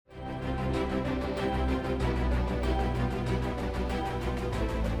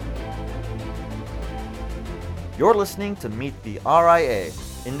You're listening to Meet the RIA.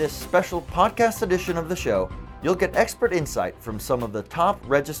 In this special podcast edition of the show, you'll get expert insight from some of the top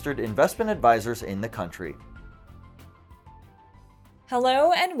registered investment advisors in the country.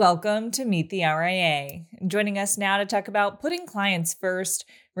 Hello and welcome to Meet the RIA. Joining us now to talk about putting clients first,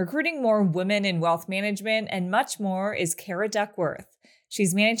 recruiting more women in wealth management, and much more is Kara Duckworth.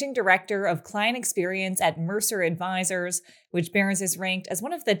 She's Managing Director of Client Experience at Mercer Advisors, which bears is ranked as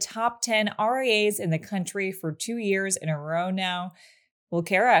one of the top 10 RIAs in the country for 2 years in a row now. Well,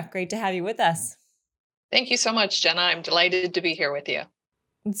 Kara, great to have you with us. Thank you so much, Jenna. I'm delighted to be here with you.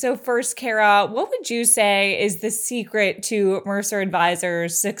 So first, Kara, what would you say is the secret to Mercer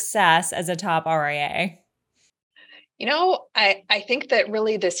Advisors' success as a top RIA? I think that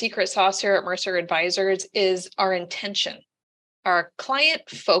really the secret sauce here at Mercer Advisors is our intention. Our client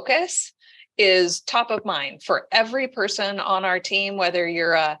focus is top of mind for every person on our team, whether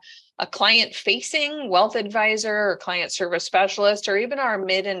you're a client-facing wealth advisor or client service specialist, or even our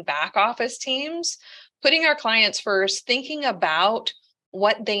mid and back office teams. Putting our clients first, thinking about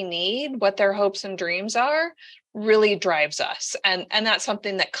what they need, what their hopes and dreams are, really drives us. And that's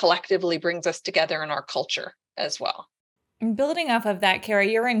something that collectively brings us together in our culture as well. Building off of that, Kara,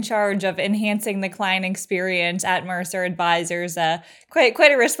 you're in charge of enhancing the client experience at Mercer Advisors.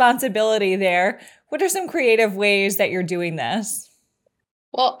 Quite a responsibility there. What are some creative ways that you're doing this?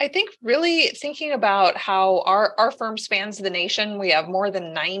 Well, I think really thinking about how our firm spans the nation. We have more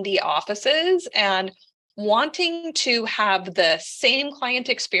than 90 offices, and wanting to have the same client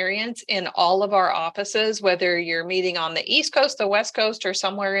experience in all of our offices, whether you're meeting on the East Coast, the West Coast, or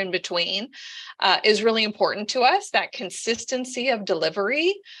somewhere in between, is really important to us. That consistency of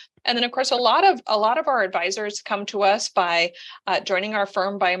delivery. And then, of course, a lot of our advisors come to us by joining our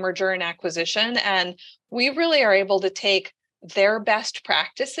firm by merger and acquisition, and we really are able to take their best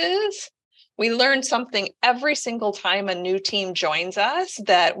practices. We learn something every single time a new team joins us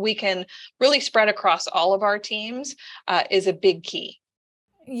that we can really spread across all of our teams is a big key.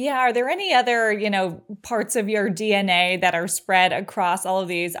 Yeah. Are there any other, parts of your DNA that are spread across all of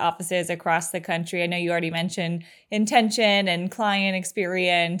these offices across the country? I know you already mentioned intention and client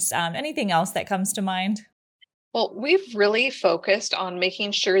experience. Anything else that comes to mind? Well, we've really focused on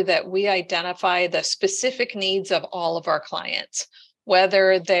making sure that we identify the specific needs of all of our clients.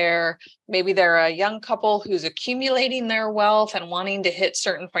 Whether they're a young couple who's accumulating their wealth and wanting to hit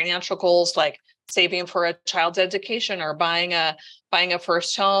certain financial goals like saving for a child's education or buying a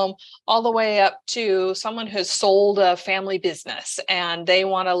first home, all the way up to someone who's sold a family business and they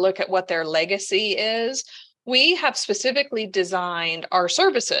want to look at what their legacy is. We have specifically designed our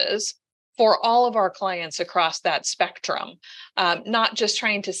services for all of our clients across that spectrum, not just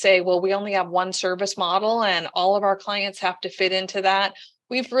trying to say, well, we only have one service model and all of our clients have to fit into that.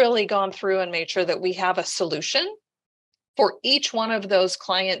 We've really gone through and made sure that we have a solution for each one of those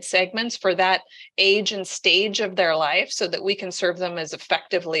client segments for that age and stage of their life so that we can serve them as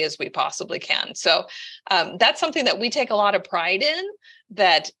effectively as we possibly can. So that's something that we take a lot of pride in,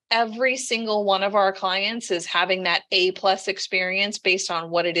 that every single one of our clients is having that A+ experience based on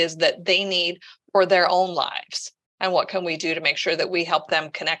what it is that they need for their own lives. And what can we do to make sure that we help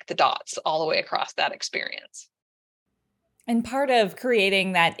them connect the dots all the way across that experience? And part of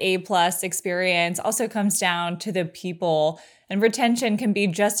creating that A+ experience also comes down to the people, and retention can be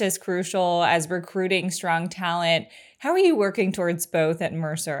just as crucial as recruiting strong talent. How are you working towards both at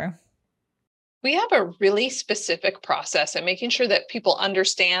Mercer? We have a really specific process in making sure that people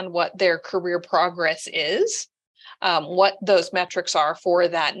understand what their career progress is, what those metrics are for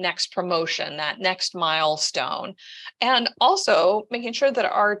that next promotion, that next milestone, and also making sure that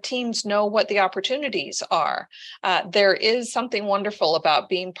our teams know what the opportunities are. There is something wonderful about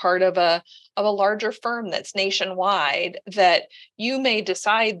being part of a larger firm that's nationwide, that you may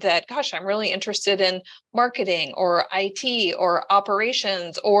decide that, gosh, I'm really interested in marketing or IT or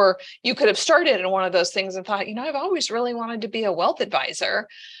operations, or you could have started in one of those things and thought, I've always really wanted to be a wealth advisor.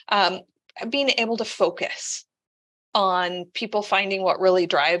 Being able to focus on people finding what really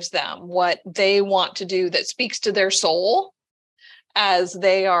drives them, what they want to do that speaks to their soul as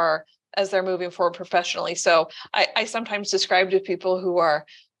they're moving forward professionally. So I sometimes describe to people who are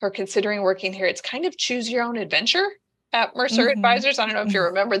considering working here, it's kind of choose your own adventure at Mercer Advisors. I don't know if you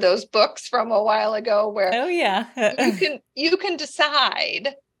remember those books from a while ago where you can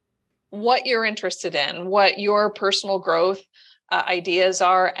decide what you're interested in, what your personal growth ideas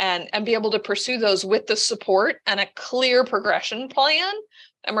are, and be able to pursue those with the support and a clear progression plan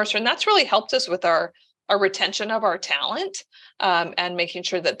at Mercer. And that's really helped us with our retention of our talent and making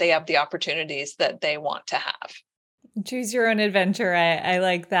sure that they have the opportunities that they want to have. Choose your own adventure. I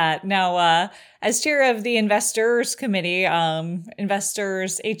like that. Now, as chair of the Investors Committee,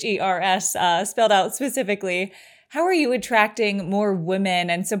 Investors, HERS, spelled out specifically, how are you attracting more women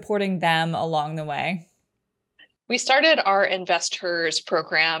and supporting them along the way? We started our investors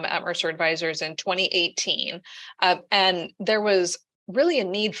program at Mercer Advisors in 2018, and there was really a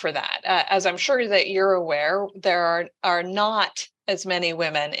need for that. As I'm sure that you're aware, there are not as many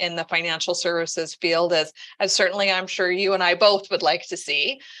women in the financial services field as certainly I'm sure you and I both would like to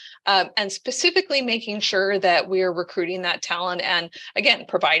see. And specifically making sure that we are recruiting that talent and, again,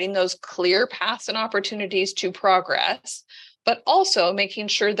 providing those clear paths and opportunities to progress, but also making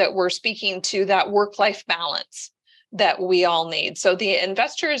sure that we're speaking to that work-life balance that we all need. So the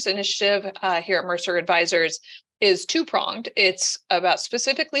Investors Initiative here at Mercer Advisors is two-pronged. It's about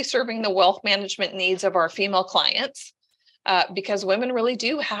specifically serving the wealth management needs of our female clients, because women really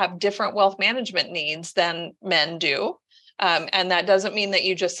do have different wealth management needs than men do. And that doesn't mean that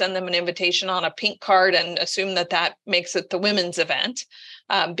you just send them an invitation on a pink card and assume that that makes it the women's event.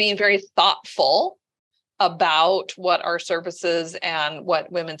 Being very thoughtful about what our services and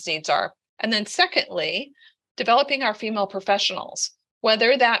what women's needs are. And then secondly, developing our female professionals,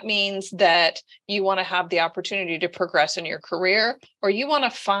 whether that means that you want to have the opportunity to progress in your career, or you want to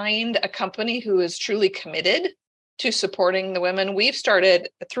find a company who is truly committed to supporting the women. We've started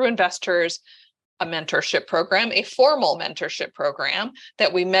through Investors a mentorship program, a formal mentorship program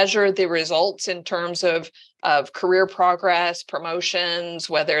that we measure the results in terms of career progress, promotions,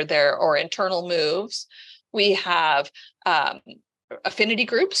 whether they're or internal moves. We have affinity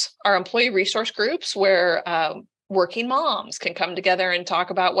groups, our employee resource groups, where working moms can come together and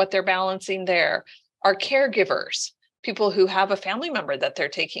talk about what they're balancing there. Our caregivers, people who have a family member that they're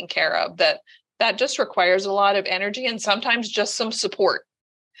taking care of, that just requires a lot of energy and sometimes just some support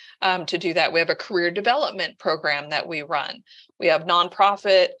to do that. We have a career development program that we run. We have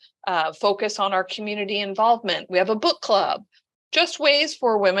nonprofit focus on our community involvement. We have a book club, just ways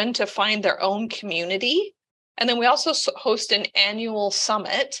for women to find their own community. And then we also host an annual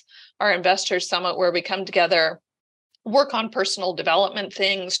summit, our Investors Summit, where we come together, work on personal development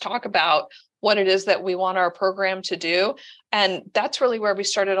things, talk about what it is that we want our program to do. And that's really where we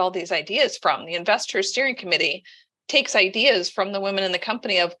started all these ideas from. The Investors Steering Committee takes ideas from the women in the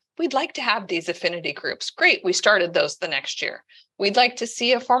company of, we'd like to have these affinity groups. Great, we started those the next year. We'd like to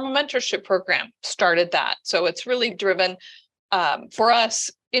see a formal mentorship program, started that. So it's really driven for us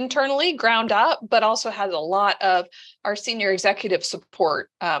internally, ground up, but also has a lot of our senior executive support.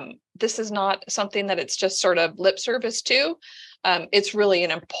 This is not something that it's just sort of lip service to. It's really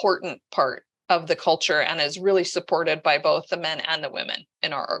an important part of the culture and is really supported by both the men and the women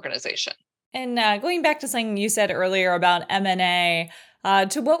in our organization. And going back to something you said earlier about M&A,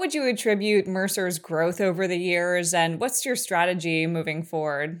 to what would you attribute Mercer's growth over the years, and what's your strategy moving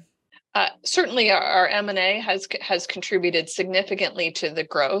forward? Certainly, our M&A has contributed significantly to the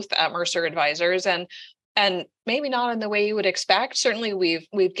growth at Mercer Advisors, and maybe not in the way you would expect. Certainly,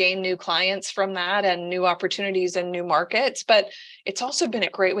 we've gained new clients from that and new opportunities and new markets. But it's also been a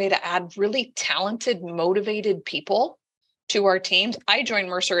great way to add really talented, motivated people to our teams. I joined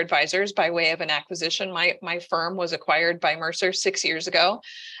Mercer Advisors by way of an acquisition. My firm was acquired by Mercer 6 years ago,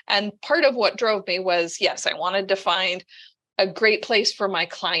 and part of what drove me was, yes, I wanted to find a great place for my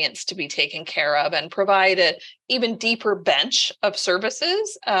clients to be taken care of and provide an even deeper bench of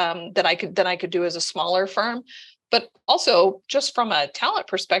services that I could do as a smaller firm. But also, just from a talent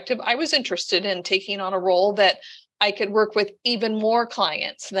perspective, I was interested in taking on a role that I could work with even more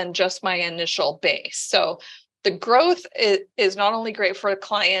clients than just my initial base. So the growth is not only great for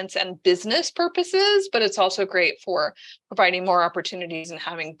clients and business purposes, but it's also great for providing more opportunities and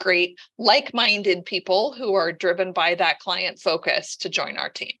having great like-minded people who are driven by that client focus to join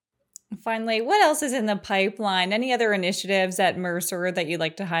our team. Finally, what else is in the pipeline? Any other initiatives at Mercer that you'd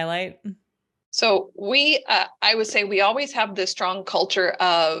like to highlight? So I would say we always have this strong culture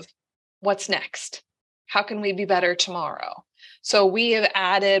of what's next? How can we be better tomorrow? So we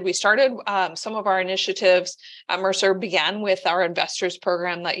started some of our initiatives at Mercer began with our investors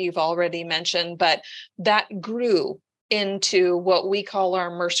program that you've already mentioned, but that grew into what we call our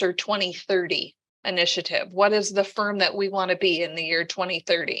Mercer 2030 initiative. What is the firm that we want to be in the year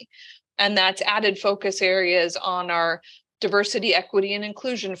 2030? And that's added focus areas on our diversity, equity, and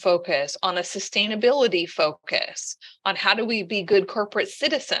inclusion focus, on a sustainability focus, on how do we be good corporate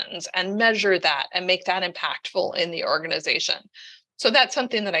citizens and measure that and make that impactful in the organization. So that's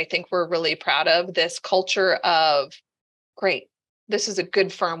something that I think we're really proud of, this culture of, great, this is a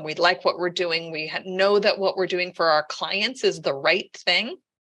good firm. We like what we're doing. We know that what we're doing for our clients is the right thing.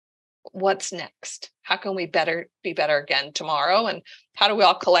 what's next? How can we be better again tomorrow? And how do we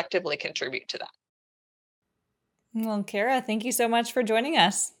all collectively contribute to that? Well, Kara, thank you so much for joining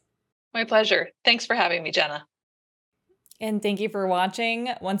us. My pleasure. Thanks for having me, Jenna. And thank you for watching.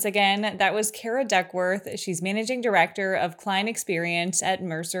 Once again, that was Kara Duckworth. She's Managing Director of Client Experience at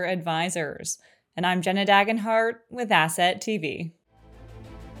Mercer Advisors. And I'm Jenna Dagenhart with Asset TV.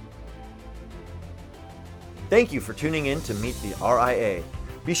 Thank you for tuning in to Meet the RIA.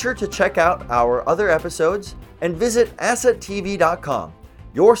 Be sure to check out our other episodes and visit assettv.com,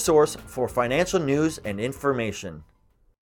 your source for financial news and information.